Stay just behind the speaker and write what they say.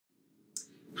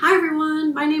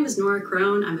everyone, my name is Nora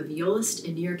Crone. I'm a violist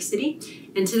in New York City,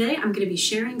 and today I'm going to be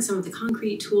sharing some of the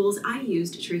concrete tools I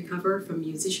used to recover from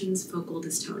musicians' vocal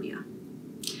dystonia.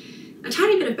 A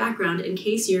tiny bit of background in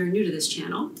case you're new to this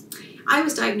channel. I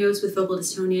was diagnosed with vocal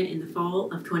dystonia in the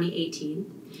fall of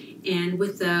 2018, and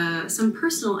with some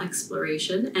personal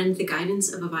exploration and the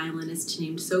guidance of a violinist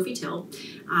named Sophie Till,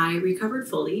 I recovered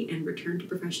fully and returned to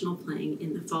professional playing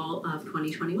in the fall of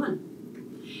 2021.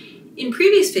 In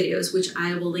previous videos, which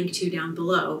I will link to down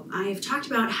below, I've talked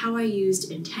about how I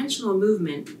used intentional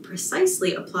movement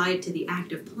precisely applied to the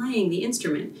act of playing the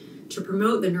instrument to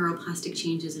promote the neuroplastic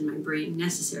changes in my brain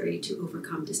necessary to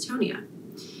overcome dystonia.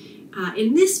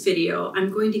 In this video, I'm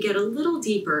going to get a little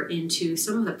deeper into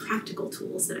some of the practical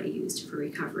tools that I used for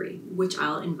recovery, which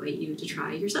I'll invite you to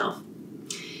try yourself.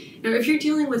 Now, if you're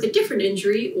dealing with a different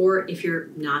injury, or if you're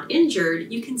not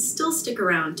injured, you can still stick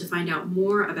around to find out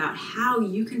more about how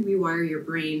you can rewire your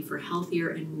brain for healthier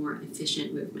and more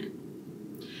efficient movement.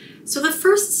 So the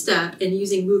first step in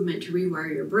using movement to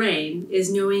rewire your brain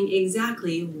is knowing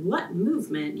exactly what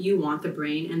movement you want the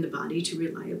brain and the body to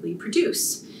reliably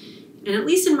produce. And at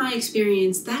least in my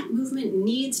experience, that movement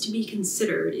needs to be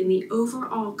considered in the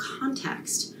overall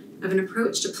context of an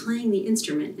approach to playing the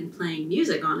instrument and playing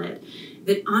music on it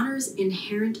that honors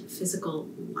inherent physical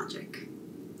logic.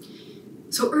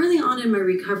 So early on in my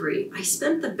recovery, I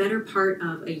spent the better part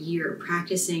of a year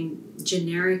practicing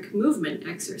generic movement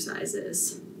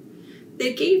exercises.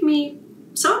 They gave me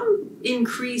some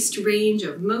increased range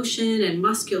of motion and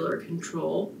muscular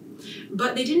control,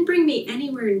 but they didn't bring me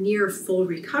anywhere near full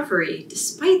recovery,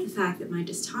 despite the fact that my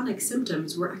dystonic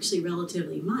symptoms were actually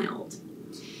relatively mild.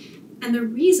 And the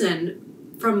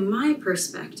reason, from my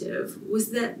perspective, was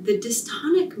that the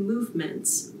dystonic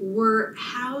movements were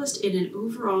housed in an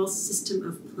overall system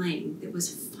of playing that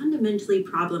was fundamentally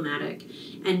problematic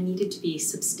and needed to be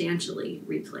substantially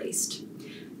replaced.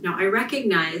 Now, I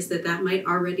recognize that that might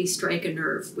already strike a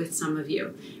nerve with some of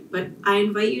you, but I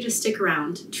invite you to stick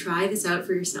around, try this out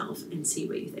for yourself, and see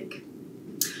what you think.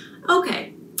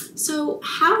 Okay, so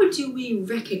how do we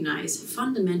recognize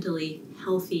fundamentally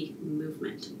healthy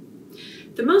movement?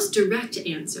 The most direct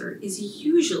answer is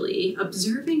usually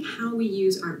observing how we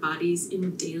use our bodies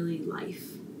in daily life.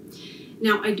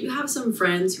 Now, I do have some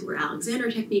friends who are Alexander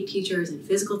Technique teachers and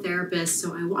physical therapists,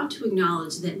 so I want to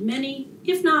acknowledge that many,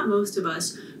 if not most of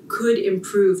us, could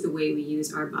improve the way we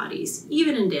use our bodies,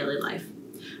 even in daily life.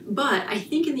 But I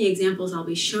think in the examples I'll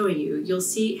be showing you, you'll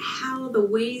see how the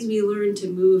ways we learn to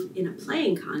move in a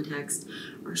playing context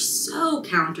are so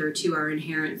counter to our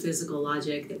inherent physical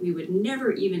logic that we would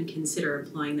never even consider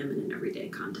employing them in an everyday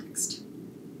context.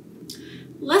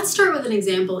 Let's start with an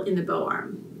example in the bow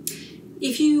arm.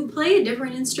 If you play a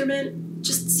different instrument,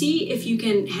 just see if you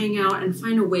can hang out and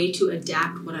find a way to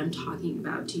adapt what I'm talking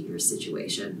about to your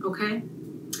situation, okay?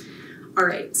 All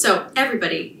right, so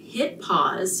everybody hit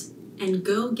pause and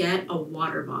go get a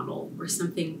water bottle or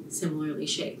something similarly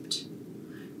shaped.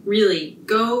 Really,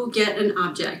 go get an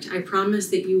object. I promise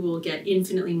that you will get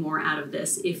infinitely more out of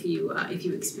this if you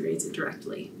experience it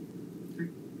directly.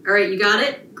 All right, you got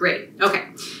it? Great. Okay,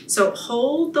 so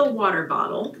hold the water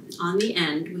bottle on the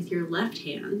end with your left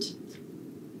hand,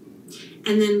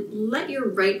 and then let your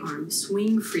right arm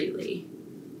swing freely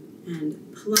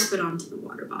and plop it onto the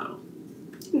water bottle.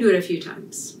 You can do it a few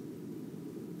times.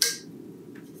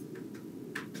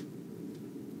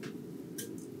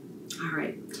 All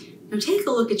right, now take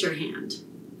a look at your hand.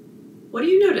 What do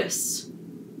you notice?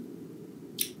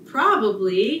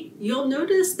 Probably you'll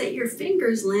notice that your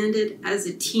fingers landed as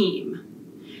a team.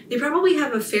 They probably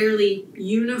have a fairly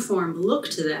uniform look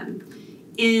to them,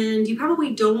 and you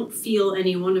probably don't feel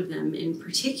any one of them in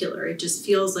particular. It just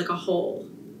feels like a whole.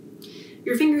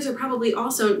 Your fingers are probably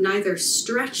also neither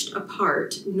stretched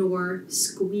apart nor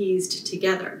squeezed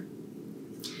together.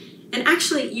 And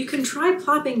actually, you can try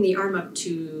plopping the arm up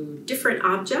to different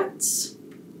objects.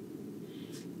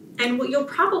 And what you'll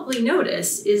probably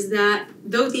notice is that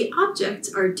though the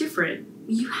objects are different,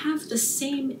 you have the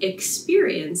same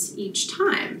experience each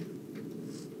time.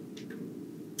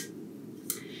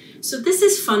 So this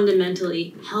is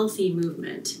fundamentally healthy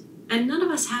movement, and none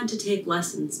of us had to take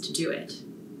lessons to do it.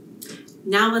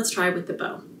 Now let's try with the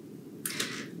bow.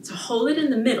 So hold it in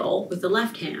the middle with the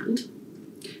left hand,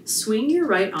 swing your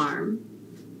right arm,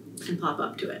 and plop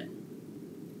up to it,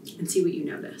 and see what you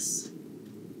notice.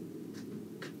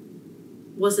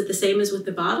 Was it the same as with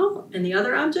the bottle and the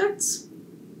other objects?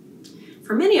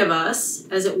 For many of us,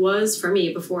 as it was for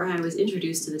me before I was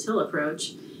introduced to the Till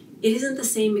approach, it isn't the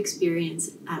same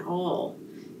experience at all.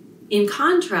 In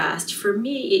contrast, for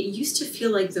me, it used to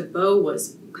feel like the bow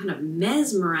was kind of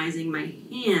mesmerizing my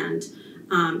hand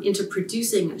into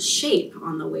producing a shape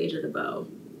on the way to the bow.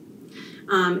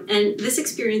 And this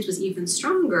experience was even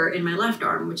stronger in my left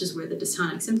arm, which is where the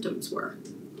dystonic symptoms were.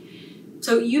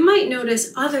 So you might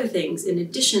notice other things in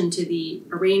addition to the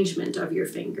arrangement of your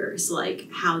fingers, like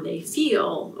how they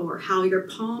feel or how your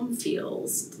palm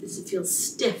feels. Does it feel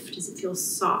stiff? Does it feel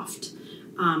soft?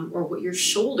 Or what your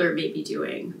shoulder may be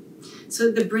doing.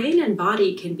 So the brain and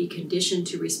body can be conditioned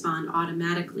to respond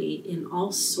automatically in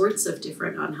all sorts of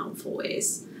different unhelpful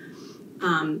ways.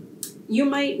 You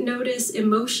might notice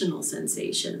emotional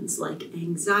sensations like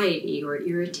anxiety or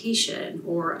irritation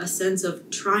or a sense of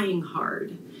trying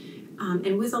hard.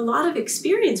 And with a lot of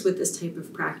experience with this type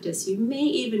of practice, you may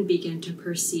even begin to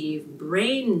perceive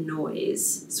brain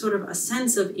noise, sort of a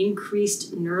sense of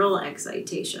increased neural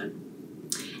excitation.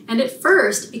 And at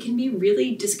first, it can be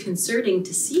really disconcerting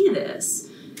to see this,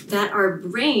 that our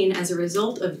brain, as a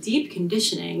result of deep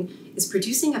conditioning, is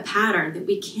producing a pattern that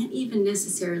we can't even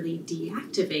necessarily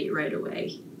deactivate right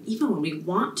away, even when we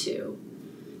want to.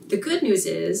 The good news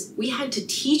is we had to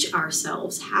teach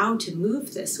ourselves how to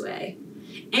move this way,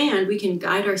 and we can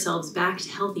guide ourselves back to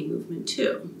healthy movement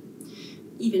too.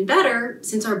 Even better,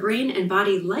 since our brain and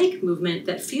body like movement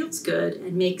that feels good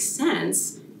and makes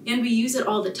sense, and we use it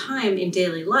all the time in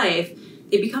daily life,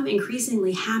 they become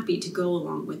increasingly happy to go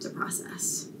along with the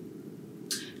process.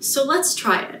 So let's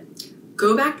try it.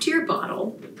 Go back to your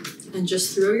bottle and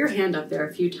just throw your hand up there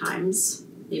a few times,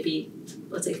 maybe,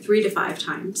 let's say 3 to 5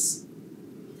 times.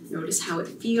 Notice how it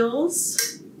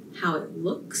feels, how it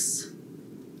looks.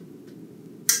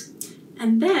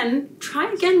 And then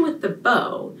try again with the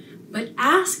bow, but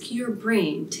ask your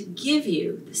brain to give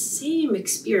you the same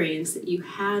experience that you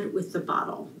had with the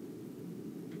bottle.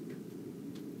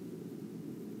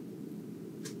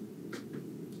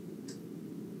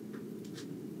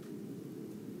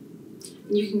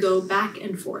 And you can go back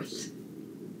and forth.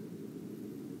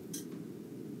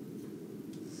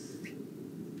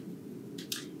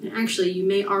 And actually, you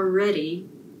may already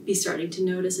be starting to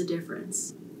notice a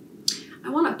difference. I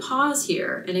want to pause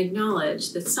here and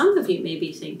acknowledge that some of you may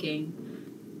be thinking,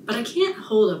 but I can't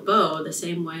hold a bow the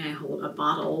same way I hold a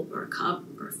bottle or a cup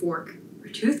or a fork or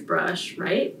a toothbrush,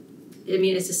 right? I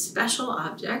mean, it's a special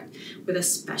object with a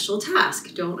special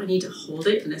task. Don't I need to hold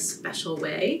it in a special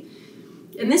way?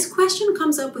 And this question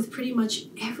comes up with pretty much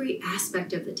every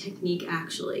aspect of the technique,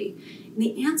 actually. And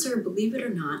the answer, believe it or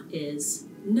not, is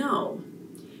no.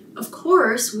 Of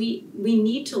course, we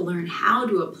need to learn how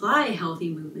to apply healthy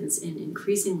movements in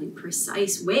increasingly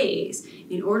precise ways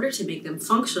in order to make them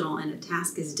functional in a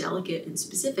task as delicate and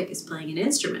specific as playing an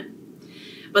instrument.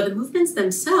 But the movements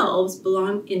themselves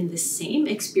belong in the same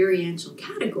experiential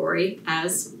category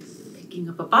as picking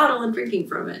up a bottle and drinking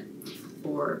from it,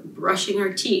 or brushing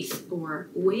our teeth, or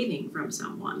waving from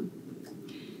someone.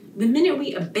 The minute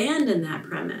we abandon that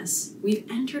premise, we've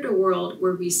entered a world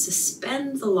where we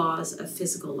suspend the laws of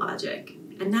physical logic,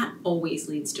 and that always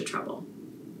leads to trouble.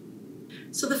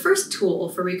 So the first tool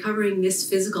for recovering this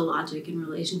physical logic in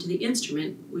relation to the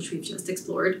instrument, which we've just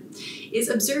explored, is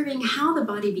observing how the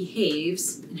body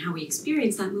behaves and how we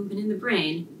experience that movement in the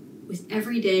brain with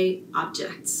everyday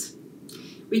objects.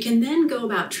 We can then go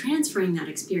about transferring that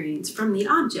experience from the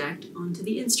object onto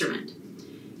the instrument.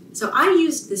 So I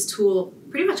used this tool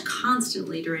pretty much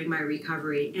constantly during my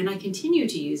recovery, and I continue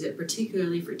to use it,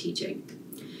 particularly for teaching.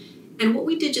 And what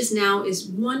we did just now is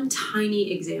one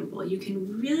tiny example. You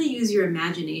can really use your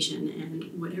imagination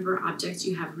and whatever objects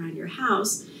you have around your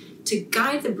house to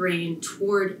guide the brain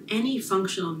toward any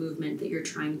functional movement that you're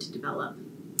trying to develop.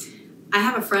 I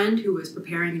have a friend who was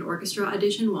preparing an orchestra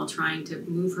audition while trying to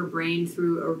move her brain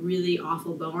through a really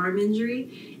awful bow arm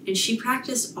injury, and she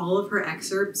practiced all of her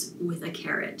excerpts with a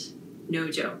carrot. No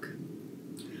joke.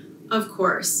 Of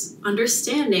course,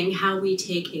 understanding how we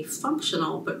take a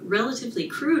functional but relatively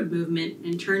crude movement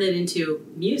and turn it into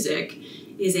music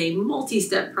is a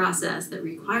multi-step process that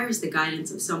requires the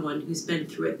guidance of someone who's been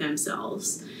through it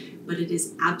themselves, but it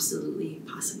is absolutely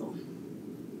possible.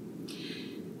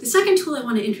 The second tool I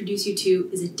want to introduce you to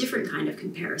is a different kind of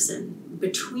comparison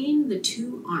between the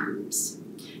two arms.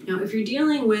 Now, if you're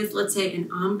dealing with, let's say, an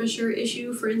embouchure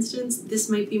issue, for instance, this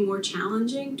might be more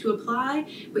challenging to apply,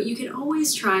 but you can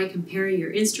always try comparing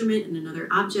your instrument and another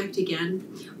object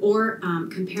again, or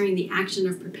comparing the action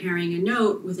of preparing a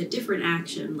note with a different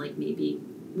action, like maybe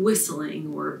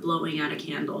whistling or blowing out a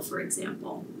candle, for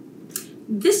example.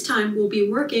 This time, we'll be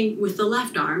working with the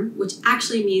left arm, which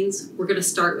actually means we're going to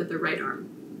start with the right arm.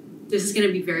 This is going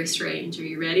to be very strange. Are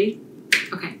you ready?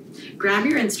 Okay. Grab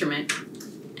your instrument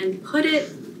and put it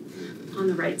on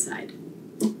the right side.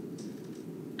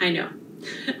 I know,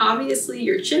 Obviously,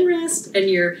 your chin rest and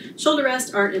your shoulder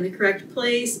rest aren't in the correct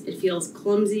place. It feels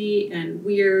clumsy and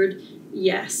weird.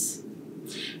 Yes.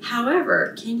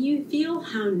 However, can you feel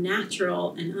how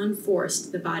natural and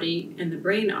unforced the body and the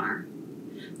brain are?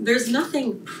 There's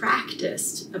nothing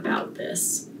practiced about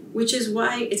this, which is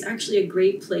why it's actually a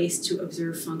great place to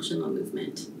observe functional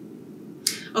movement.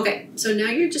 Okay, so now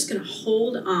you're just going to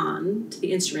hold on to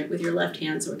the instrument with your left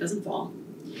hand so it doesn't fall,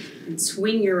 and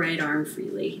swing your right arm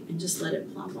freely and just let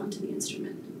it plop onto the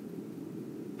instrument.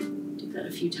 Do that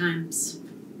a few times.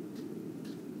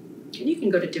 And you can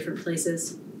go to different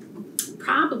places.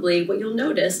 Probably what you'll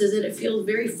notice is that it feels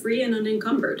very free and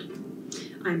unencumbered.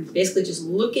 I'm basically just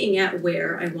looking at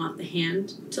where I want the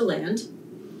hand to land,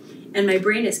 and my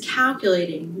brain is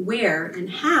calculating where and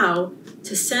how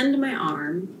to send my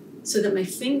arm so that my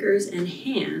fingers and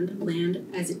hand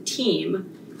land as a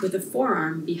team with a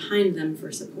forearm behind them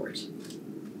for support.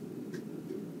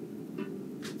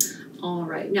 All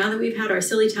right, now that we've had our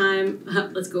silly time,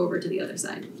 let's go over to the other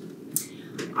side.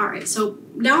 All right, so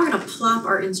now we're gonna plop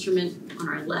our instrument on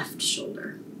our left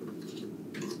shoulder.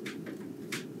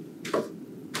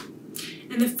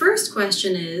 And the first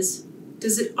question is,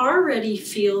 does it already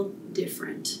feel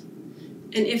different?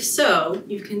 And if so,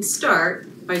 you can start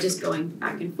by just going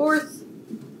back and forth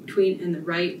between the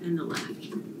right and the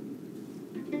left.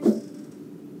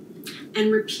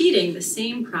 And repeating the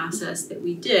same process that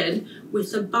we did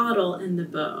with the bottle and the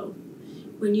bow.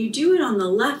 When you do it on the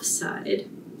left side,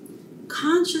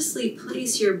 consciously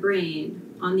place your brain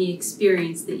on the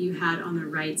experience that you had on the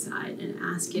right side and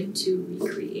ask it to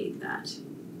recreate that.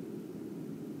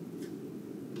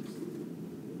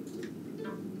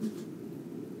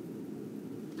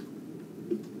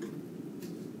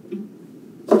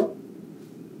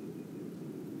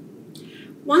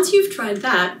 Once you've tried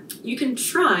that, you can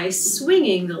try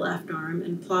swinging the left arm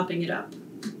and plopping it up.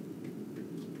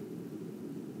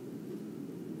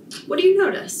 What do you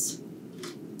notice?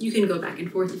 You can go back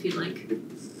and forth if you'd like.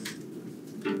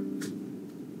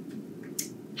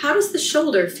 How does the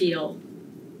shoulder feel?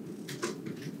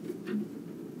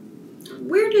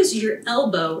 Where does your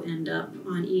elbow end up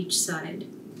on each side?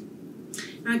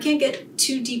 Now, I can't get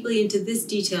too deeply into this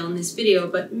detail in this video,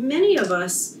 but many of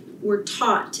us were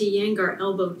taught to yank our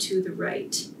elbow to the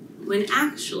right, when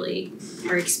actually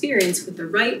our experience with the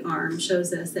right arm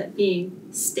shows us that being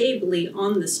stably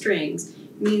on the strings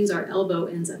means our elbow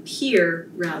ends up here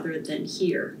rather than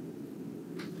here.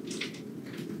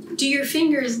 Do your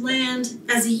fingers land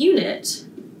as a unit,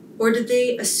 or do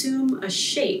they assume a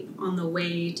shape on the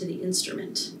way to the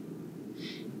instrument?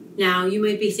 Now, you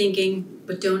might be thinking,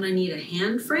 but don't I need a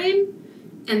hand frame?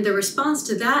 And the response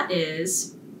to that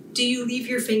is, do you leave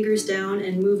your fingers down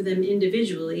and move them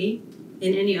individually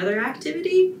in any other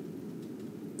activity?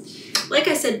 Like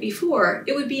I said before,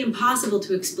 it would be impossible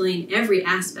to explain every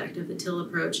aspect of the till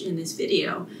approach in this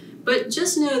video, but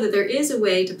just know that there is a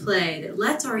way to play that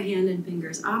lets our hand and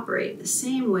fingers operate the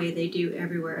same way they do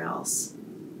everywhere else,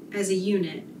 as a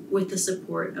unit with the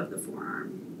support of the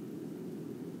forearm.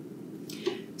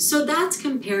 So that's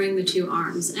comparing the two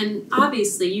arms, and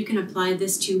obviously you can apply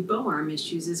this to bow arm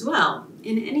issues as well,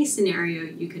 in any scenario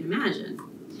you can imagine.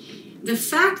 The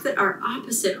fact that our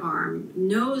opposite arm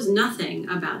knows nothing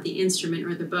about the instrument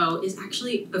or the bow is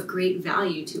actually of great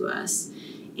value to us.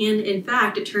 And in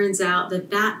fact, it turns out that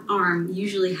that arm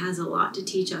usually has a lot to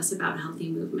teach us about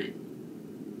healthy movement.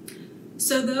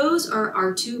 So those are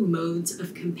our two modes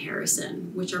of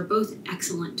comparison, which are both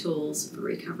excellent tools for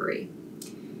recovery.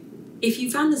 If you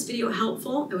found this video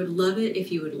helpful, I would love it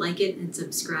if you would like it and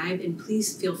subscribe, and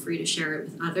please feel free to share it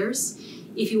with others.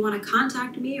 If you want to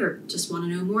contact me or just want to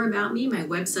know more about me, my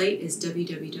website is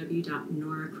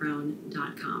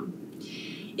www.noracrone.com.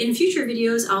 In future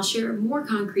videos, I'll share more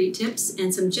concrete tips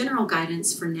and some general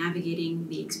guidance for navigating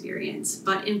the experience.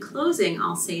 But in closing,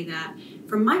 I'll say that,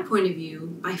 from my point of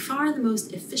view, by far the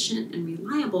most efficient and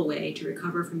reliable way to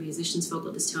recover from musician's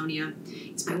focal dystonia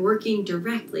is by working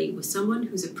directly with someone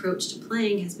whose approach to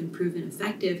playing has been proven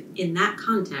effective in that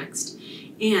context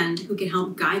and who can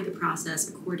help guide the process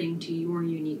according to your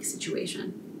unique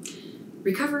situation.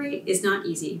 Recovery is not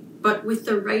easy, but with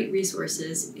the right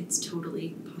resources, it's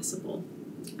totally possible.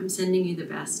 I'm sending you the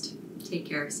best. Take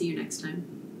care. See you next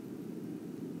time.